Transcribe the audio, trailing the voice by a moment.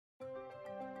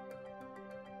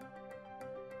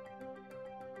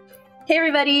Hey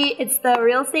everybody, it's the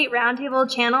Real Estate Roundtable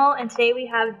channel, and today we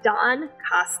have Don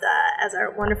Costa as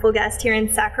our wonderful guest here in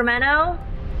Sacramento.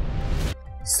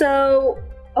 So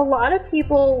a lot of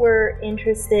people were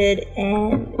interested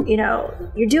in,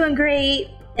 you're doing great,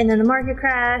 and then the market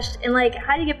crashed, and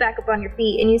how do you get back up on your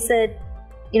feet? And you said,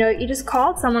 you just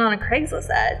called someone on a Craigslist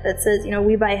ad that says,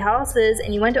 we buy houses,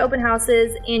 and you went to open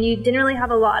houses, and you didn't really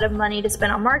have a lot of money to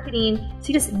spend on marketing, so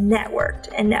you just networked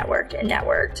and networked and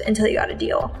networked until you got a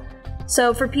deal.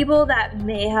 So for people that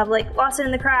may have lost it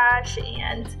in the crash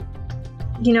and,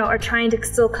 are trying to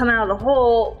still come out of the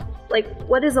hole,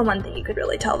 what is the one thing you could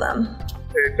really tell them?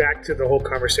 Back to the whole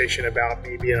conversation about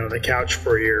me being on the couch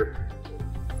for a year.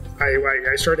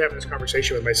 I started having this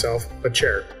conversation with myself, a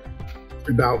chair,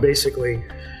 about basically,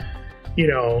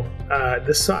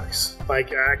 this sucks. I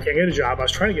can't get a job. I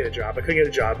was trying to get a job. I couldn't get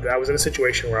a job. I was in a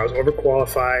situation where I was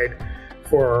overqualified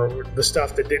for the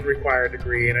stuff that didn't require a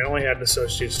degree, and I only had an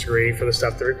associate's degree for the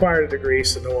stuff that required a degree,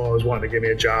 so no one was wanting to give me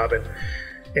a job, and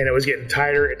it was getting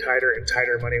tighter and tighter and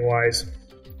tighter money-wise,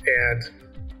 and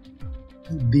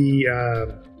the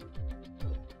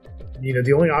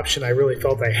only option I really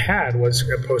felt I had was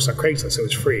a post on Craigslist. It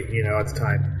was free, at the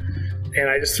time, and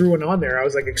I just threw one on there. I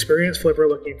was experienced flipper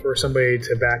looking for somebody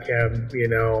to back him,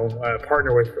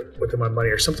 partner with him on money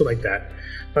or something like that.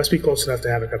 Must be close enough to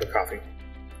have a cup of coffee.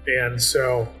 And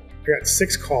so I got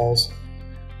 6 calls,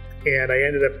 and I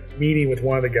ended up meeting with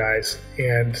one of the guys,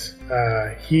 and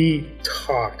he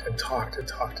talked and talked and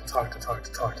talked and talked and talked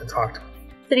and talked and talked.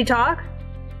 Did he talk?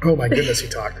 Oh my goodness, he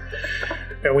talked.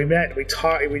 And we met, we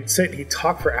talked, he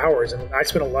talked for hours, and I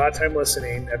spent a lot of time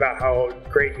listening about how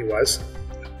great he was.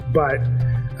 But,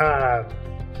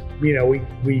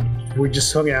 we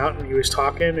just hung out, and he was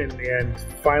talking, and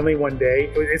finally one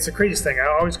day, it's the craziest thing, I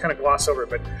always kind of gloss over it,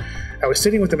 but I was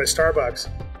sitting with him at Starbucks,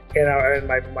 and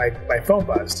my phone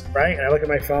buzzed, right? And I look at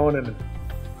my phone, and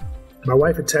my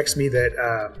wife had texted me that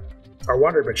our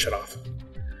water had been shut off.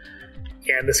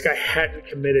 And this guy hadn't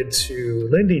committed to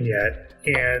lending yet,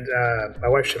 and my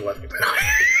wife should have left me, by the way,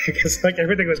 because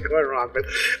everything was going wrong. But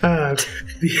I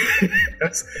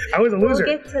was a loser.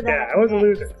 We'll get to that. Yeah, I was a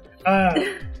loser.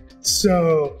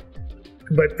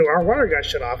 But our water got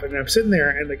shut off, and I'm sitting there,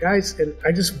 and the guys, and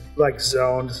I just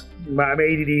zoned. I'm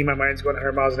ADD, my mind's going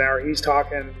 100 miles an hour. He's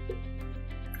talking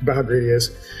about how great he is,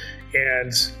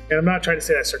 and I'm not trying to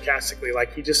say that sarcastically.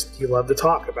 He loved to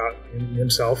talk about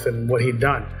himself and what he'd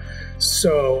done.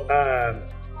 So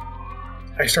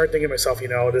I started thinking to myself,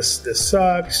 this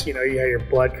sucks. You have your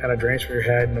blood kind of drains from your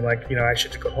head, and I'm I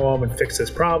should go home and fix this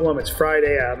problem. It's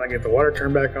Friday. I'm not getting the water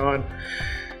turned back on.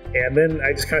 And then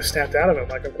I just kind of snapped out of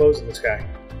it. I'm closing this guy.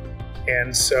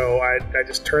 And so I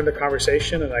just turned the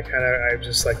conversation, and I was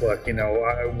just look,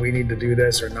 we need to do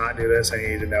this or not do this. I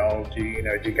need to know, do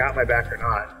you got my back or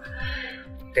not?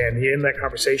 And in that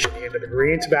conversation, he ended up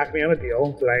agreeing to back me on a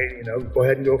deal that go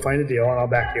ahead and go find a deal and I'll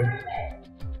back you.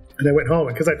 And I went home,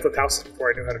 and because I flipped houses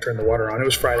before I knew how to turn the water on, it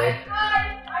was Friday.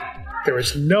 There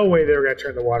was no way they were going to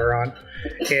turn the water on.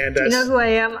 And you know who I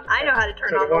am? I know how to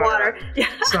turn on the water. Yeah.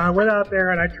 So I went out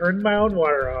there and I turned my own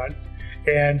water on,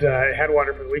 and I had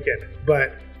water for the weekend.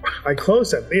 But I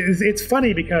closed it. It's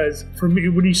funny because for me,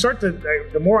 when you start to,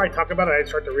 the more I talk about it, I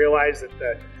start to realize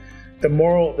that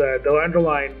the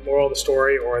underlying moral of the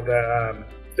story, or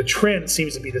the trend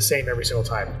seems to be the same every single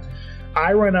time.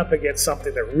 I run up against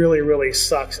something that really, really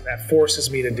sucks, and that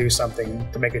forces me to do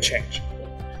something to make a change.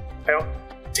 I don't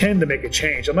tend to make a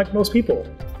change. I'm like most people.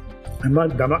 I'm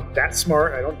not that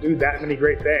smart. I don't do that many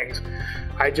great things.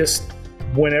 I just,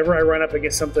 whenever I run up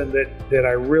against something that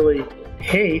I really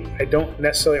hate, I don't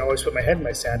necessarily always put my head in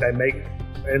my sand. I make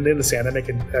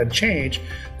a change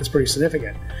that's pretty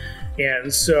significant.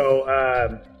 And so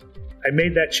I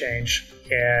made that change,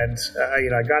 and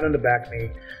I got him to back me,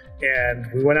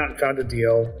 and we went out and found a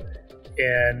deal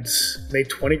and made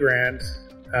 20 grand.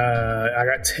 I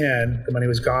got 10. The money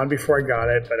was gone before I got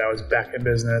it, but I was back in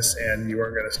business, and you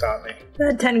weren't going to stop me.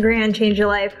 That 10 grand changed your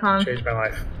life, huh? Changed my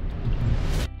life.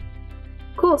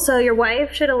 Cool. So your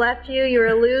wife should have left you. You were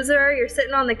a loser. You're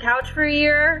sitting on the couch for a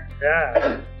year.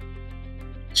 Yeah.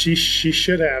 She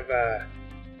should have. Yeah.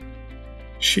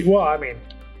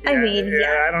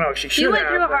 I don't know. She should have. You went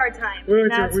through a hard time. We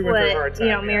went through a hard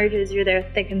time. Marriages, you're there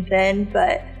thick and thin,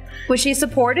 but was she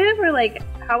supportive, or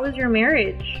how was your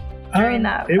marriage during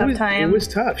that tough time? It was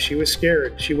tough. She was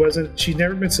scared. She'd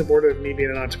never been supportive of me being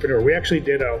an entrepreneur. We actually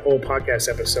did a whole podcast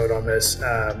episode on this,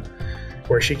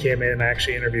 where she came in and I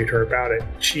actually interviewed her about it.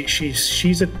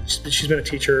 She's been a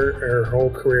teacher her whole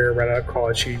career. Right out of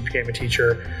college, she became a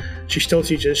teacher. She still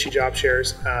teaches. She job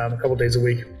shares a couple days a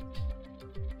week.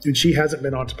 and she hasn't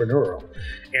been entrepreneurial.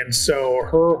 And so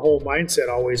her whole mindset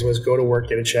always was go to work,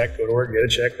 get a check, go to work, get a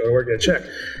check, go to work, get a check.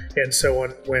 And so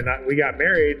when we got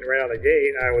married, right out of the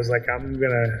gate, I was like, I'm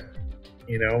going to,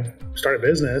 start a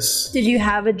business. Did you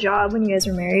have a job when you guys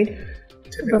were married?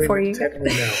 Technically,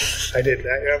 no. I did.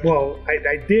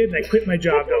 I did, and I quit my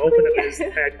job to open a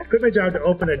business. I quit my job to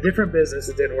open a different business.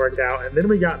 It didn't work out. And then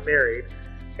we got married,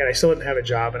 and I still didn't have a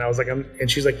job. And I was like, and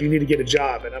she's like, you need to get a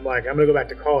job. And I'm like, I'm going to go back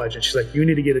to college. And she's like, you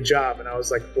need to get a job. And I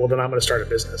was like, well, then I'm going to start a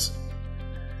business.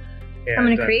 And, I'm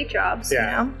going to create jobs.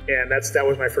 Yeah. And that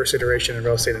was my first iteration in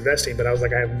real estate investing. But I was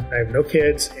like, I have no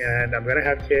kids, and I'm going to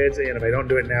have kids. And if I don't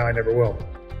do it now, I never will.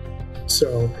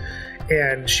 So,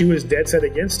 and she was dead set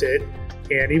against it.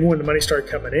 And even when the money started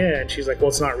coming in, she's like, well,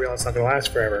 it's not real. It's not going to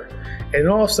last forever. And then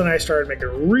all of a sudden I started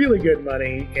making really good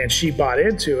money, and she bought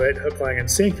into it, hook, line,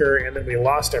 and sinker, and then we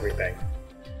lost everything.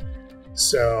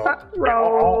 So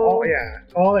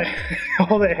all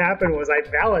that happened was I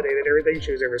validated everything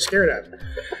she was ever scared of.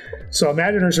 So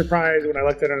imagine her surprise when I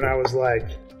looked at her and I was like,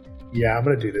 yeah, I'm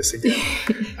going to do this again.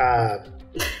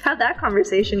 How'd that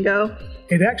conversation go?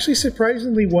 It actually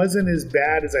surprisingly wasn't as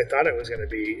bad as I thought it was going to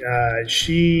be.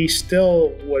 She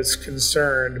still was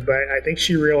concerned, but I think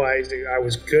she realized I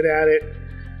was good at it.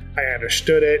 I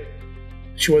understood it.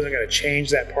 She wasn't going to change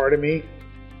that part of me.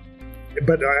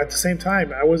 But at the same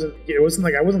time, I was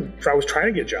trying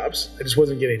to get jobs. I just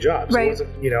wasn't getting jobs. Right.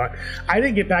 I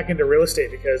didn't get back into real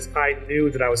estate because I knew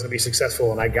that I was going to be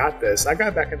successful, and I got this. I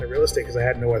got back into real estate because I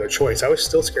had no other choice. I was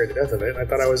still scared to death of it, and I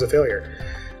thought I was a failure.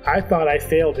 I thought I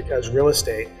failed because real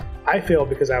estate. I failed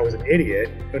because I was an idiot.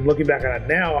 And looking back on it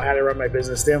now, had I run my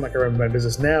business then like I run my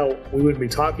business now, we wouldn't be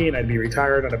talking. I'd be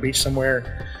retired on a beach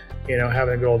somewhere,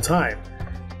 having a good old time.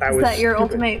 Is that your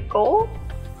ultimate goal?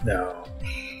 No.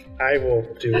 I will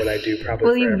do what I do probably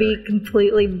Will you forever. be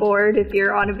completely bored if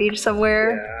you're on a beach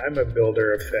somewhere? Yeah, I'm a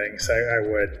builder of things. I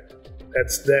would.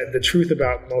 That's the truth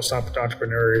about most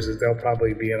entrepreneurs is they'll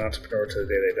probably be an entrepreneur to the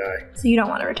day they die. So you don't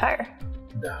want to retire?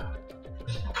 No.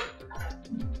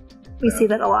 We see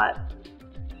that a lot.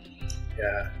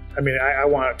 Yeah. I mean, I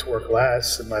want it to work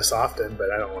less and less often,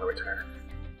 but I don't want to retire.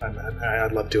 I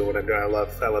love doing what I'm doing.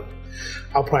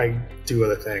 I'll probably do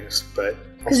other things, but...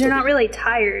 Because you're not really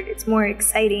tired. It's more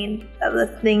exciting of the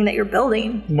thing that you're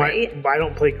building, right? I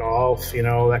don't play golf,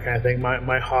 that kind of thing.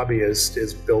 My hobby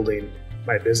is building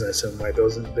my business, and my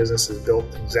business is built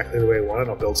exactly the way I want it.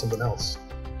 I'll build something else.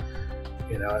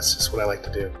 It's just what I like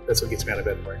to do. That's what gets me out of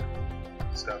bed in the morning.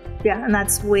 So yeah, and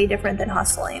that's way different than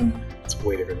hustling. It's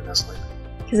way different than hustling.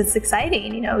 Because it's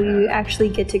exciting, you actually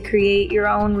get to create your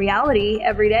own reality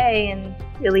every day and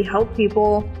really help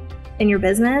people in your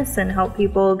business and help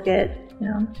people get,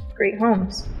 great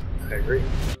homes. I agree.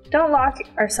 Don't lock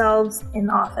ourselves in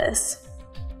the office.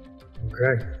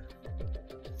 Okay.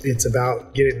 It's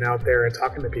about getting out there and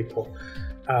talking to people,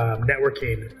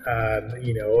 networking,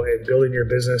 and building your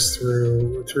business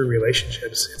through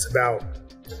relationships. It's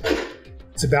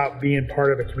about being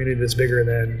part of a community that's bigger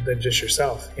than just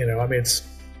yourself.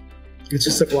 It's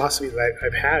just a philosophy that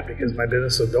I've had because my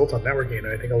business is built on networking. And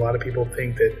I think a lot of people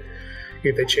think that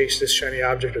if they chase this shiny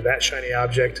object or that shiny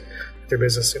object, their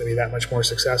business is going to be that much more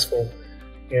successful.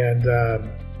 And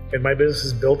my business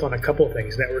is built on a couple of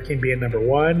things, networking being number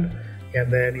one.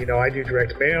 And then, I do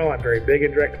direct mail. I'm very big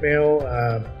in direct mail.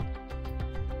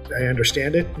 I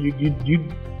understand it.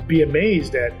 You'd be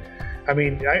amazed at,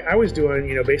 I was doing,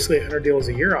 basically 100 deals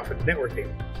a year off of networking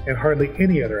and hardly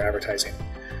any other advertising.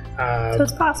 So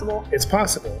it's possible. It's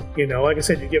possible. Like I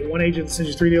said, you get one agent that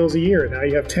sends you 3 deals a year, and now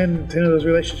you have 10 of those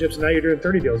relationships, and now you're doing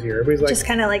 30 deals a year. Everybody's like... Just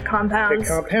kind of like compounds.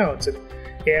 It compounds.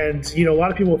 And a lot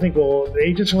of people think, well, the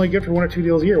agent's only good for 1 or 2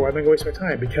 deals a year. Why am I going to waste my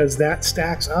time? Because that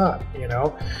stacks up,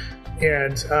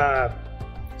 And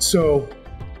so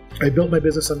I built my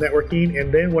business on networking,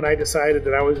 and then when I decided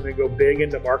that I was going to go big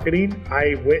into marketing,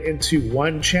 I went into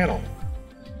one channel.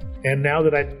 And now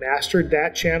that I've mastered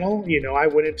that channel, I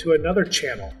went into another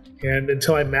channel. And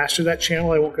until I master that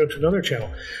channel, I won't go to another channel.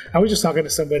 I was just talking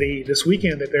to somebody this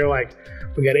weekend that they're like,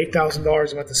 we got $8,000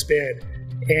 a month to spend,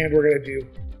 and we're going to do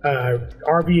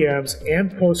RVMs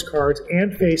and postcards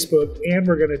and Facebook, and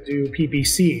we're going to do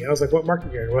PPC. And I was like, what market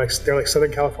are you in? They're like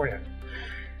Southern California.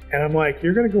 And I'm like,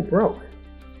 you're going to go broke.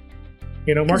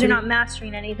 Because you're not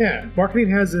mastering anything. Yeah,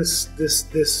 marketing has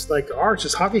this like arch,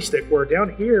 this hockey stick, where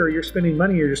down here you're spending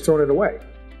money, you're just throwing it away.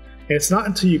 And it's not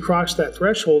until you cross that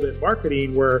threshold in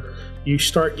marketing where you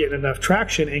start getting enough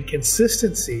traction and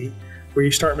consistency where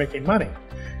you start making money.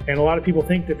 And a lot of people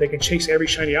think that they can chase every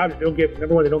shiny object.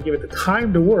 Number one, they don't give it the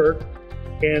time to work,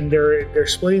 and they're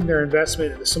splitting their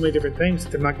investment into so many different things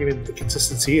that they're not giving it the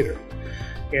consistency either.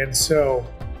 And so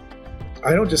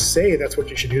I don't just say that's what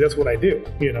you should do. That's what I do.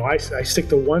 You know, I stick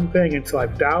to one thing until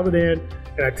I've dialed it in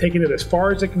and I've taken it as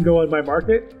far as it can go in my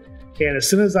market. And as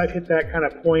soon as I've hit that kind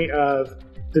of point of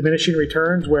diminishing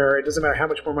returns where it doesn't matter how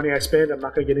much more money I spend, I'm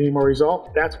not going to get any more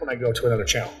result, that's when I go to another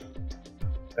channel.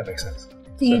 That makes sense.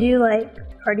 Do you do like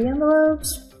party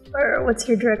envelopes? Or what's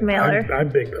your direct mailer? I'm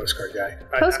a big postcard guy.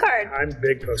 Postcard? I'm a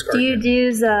big postcard guy. Do you guy.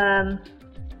 use that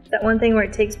one thing where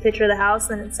it takes a picture of the house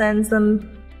and it sends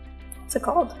them, what's it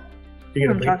called? Are you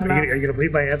going to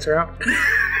bleep my answer out?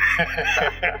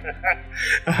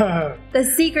 The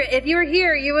secret, if you were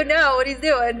here, you would know what he's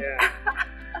doing.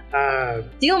 Yeah.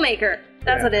 Deal maker.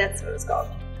 That's what it's called.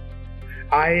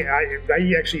 I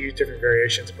actually use different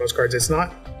variations of postcards. It's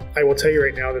not, I will tell you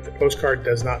right now that the postcard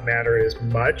does not matter as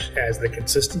much as the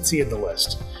consistency in the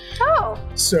list. Oh.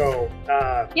 So.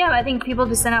 Yeah, I think people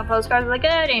just send out postcards like,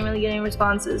 I didn't really get any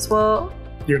responses. Well.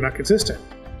 You're not consistent.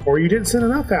 Or you didn't send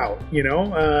enough out, you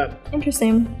know?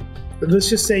 Interesting. Let's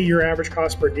just say your average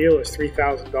cost per deal is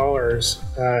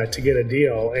 $3,000 to get a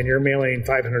deal, and you're mailing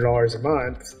 $500 a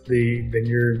month, then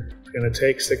you're going to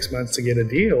take 6 months to get a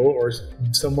deal or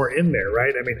somewhere in there,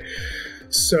 right? I mean,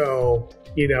 so,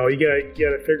 you know, you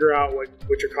gotta figure out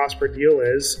what your cost per deal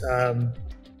is.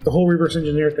 The whole reverse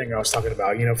engineer thing I was talking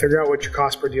about, you know, figure out what your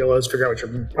cost per deal is, figure out what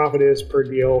your profit is per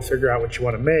deal, figure out what you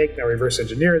want to make. Now reverse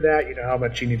engineer that, you know, how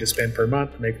much you need to spend per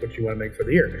month to make what you want to make for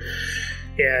the year.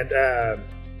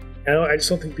 And I just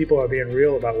don't think people are being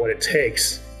real about what it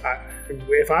takes. I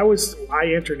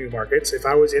enter new markets. If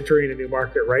I was entering a new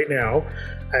market right now,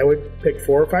 I would pick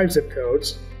 4 or 5 zip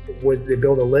codes, would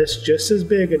build a list just as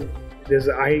big as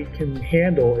I can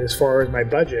handle as far as my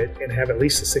budget, and have at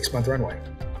least a 6-month runway.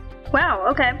 Wow,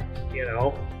 okay. You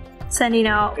know? Sending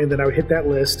out. And then I would hit that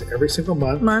list every single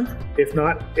month. If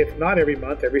not every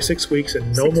month, every 6 weeks,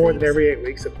 and no more than every 8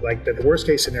 weeks, like the worst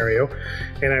case scenario.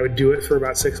 And I would do it for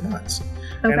about 6 months.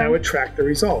 Okay. And I would track the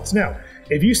results. Now,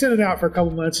 if you send it out for a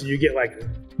couple months and you get like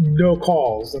no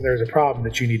calls, then there's a problem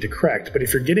that you need to correct. But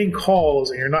if you're getting calls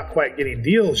and you're not quite getting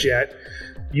deals yet,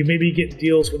 you maybe get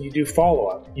deals when you do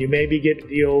follow-up. You maybe get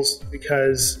deals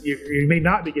because you may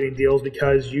not be getting deals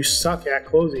because you suck at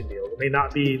closing deals. It may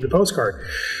not be the postcard.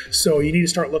 So you need to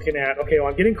start looking at, okay, well,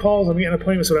 I'm getting calls, I'm getting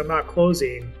appointments, but I'm not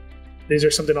closing. Is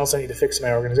there something else I need to fix in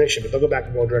my organization? But they'll go back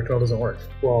and go, direct mail doesn't work.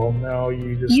 Well, no,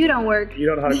 you don't work. You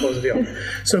don't know how to close a deal.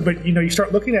 So, but you know, you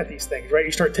start looking at these things, right?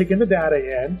 You start taking the data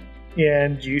in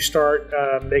and you start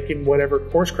making whatever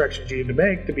course corrections you need to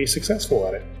make to be successful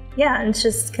at it. Yeah, and it's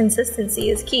just consistency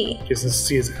is key.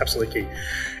 Consistency is absolutely key.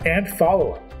 And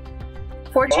follow-up.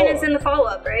 Fortune is in the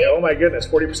follow-up, right? Oh my goodness,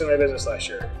 40% of my business last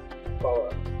year.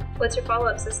 Follow-up. What's your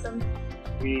follow-up system?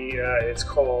 It's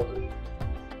called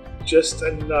just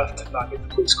enough to not get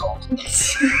the police called.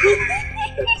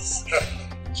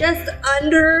 Just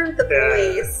under the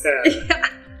police. Yeah.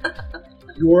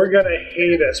 You're going to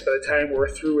hate us by the time we're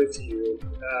through with you.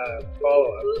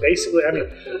 Follow-up. Basically, I mean,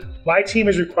 my team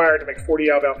is required to make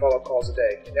 40 outbound follow-up calls a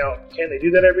day. Now, can they do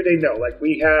that every day? No. Like,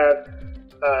 we have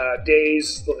a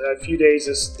few days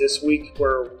this week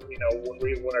where, you know,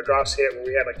 when our drops hit, where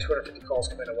we had like 250 calls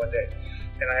come in one day.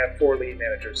 And I have 4 lead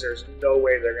managers. There's no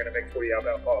way they're going to make 40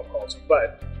 outbound follow-up calls.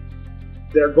 But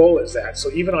their goal is that.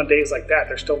 So even on days like that,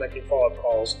 they're still making follow-up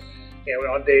calls. And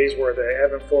on days where the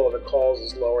ebb and flow of the calls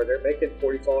is lower, they're making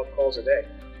 40 follow-up calls a day.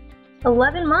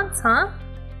 11 months, huh?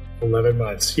 11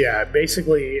 months, yeah.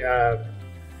 Basically, the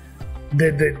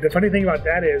funny thing about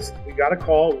that is we got a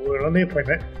call, we went on the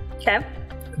appointment. Okay.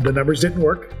 The numbers didn't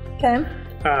work. Okay.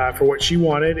 For what she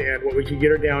wanted and what we could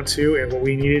get her down to and what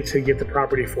we needed to get the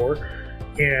property for.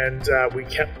 And we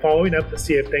kept following up to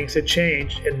see if things had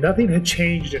changed. And nothing had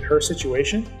changed in her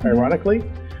situation, ironically.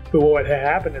 But what had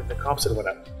happened is the comps had went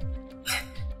up.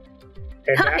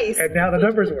 And, nice. And now the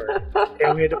numbers work.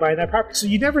 And we had to buy that property. So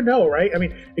you never know, right? I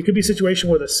mean, it could be a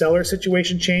situation where the seller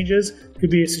situation changes. It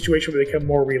could be a situation where they become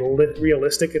more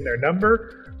realistic in their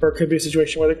number. Or it could be a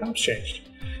situation where the comps changed.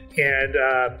 And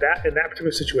that in that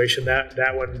particular situation,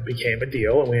 that one became a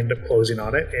deal. And we ended up closing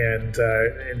on it. And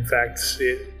in fact,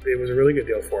 it was a really good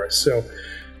deal for us. So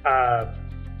I'm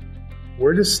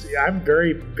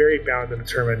very, very bound and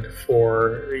determined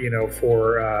for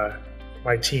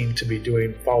my team to be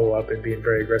doing follow-up and being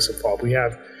very aggressive follow-up. We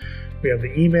have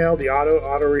the email, the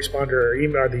auto responder,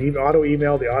 the auto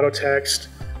email, the auto text,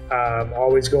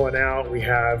 always going out. We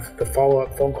have the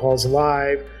follow-up phone calls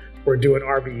live. We're doing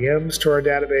RVMs to our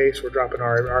database. We're dropping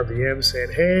our RVMs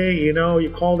saying, hey, you know, you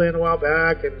called in a while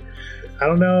back and I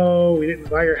don't know, we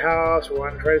didn't buy your house. We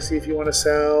want to try to see if you want to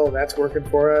sell. That's working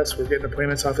for us. We're getting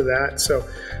appointments off of that. So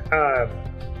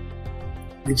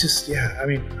they just, yeah, I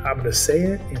mean, I'm going to say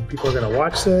it, and people are going to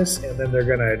watch this, and then they're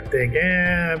going to think,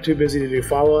 I'm too busy to do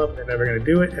follow-up. They're never going to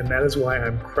do it, and that is why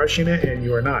I'm crushing it, and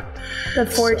you are not. The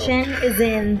fortune is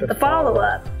in the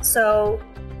follow-up. So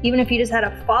even if you just had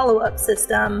a follow-up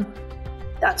system,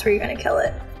 that's where you're going to kill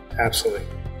it. Absolutely.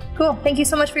 Cool. Thank you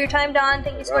so much for your time, Don.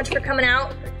 Thank you so much for coming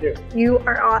out. Thank you. You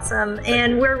are awesome.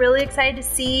 And we're really excited to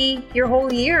see your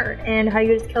whole year and how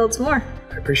you just killed some more.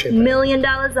 I appreciate that. $1 million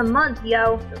a month,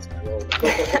 yo. That's my goal.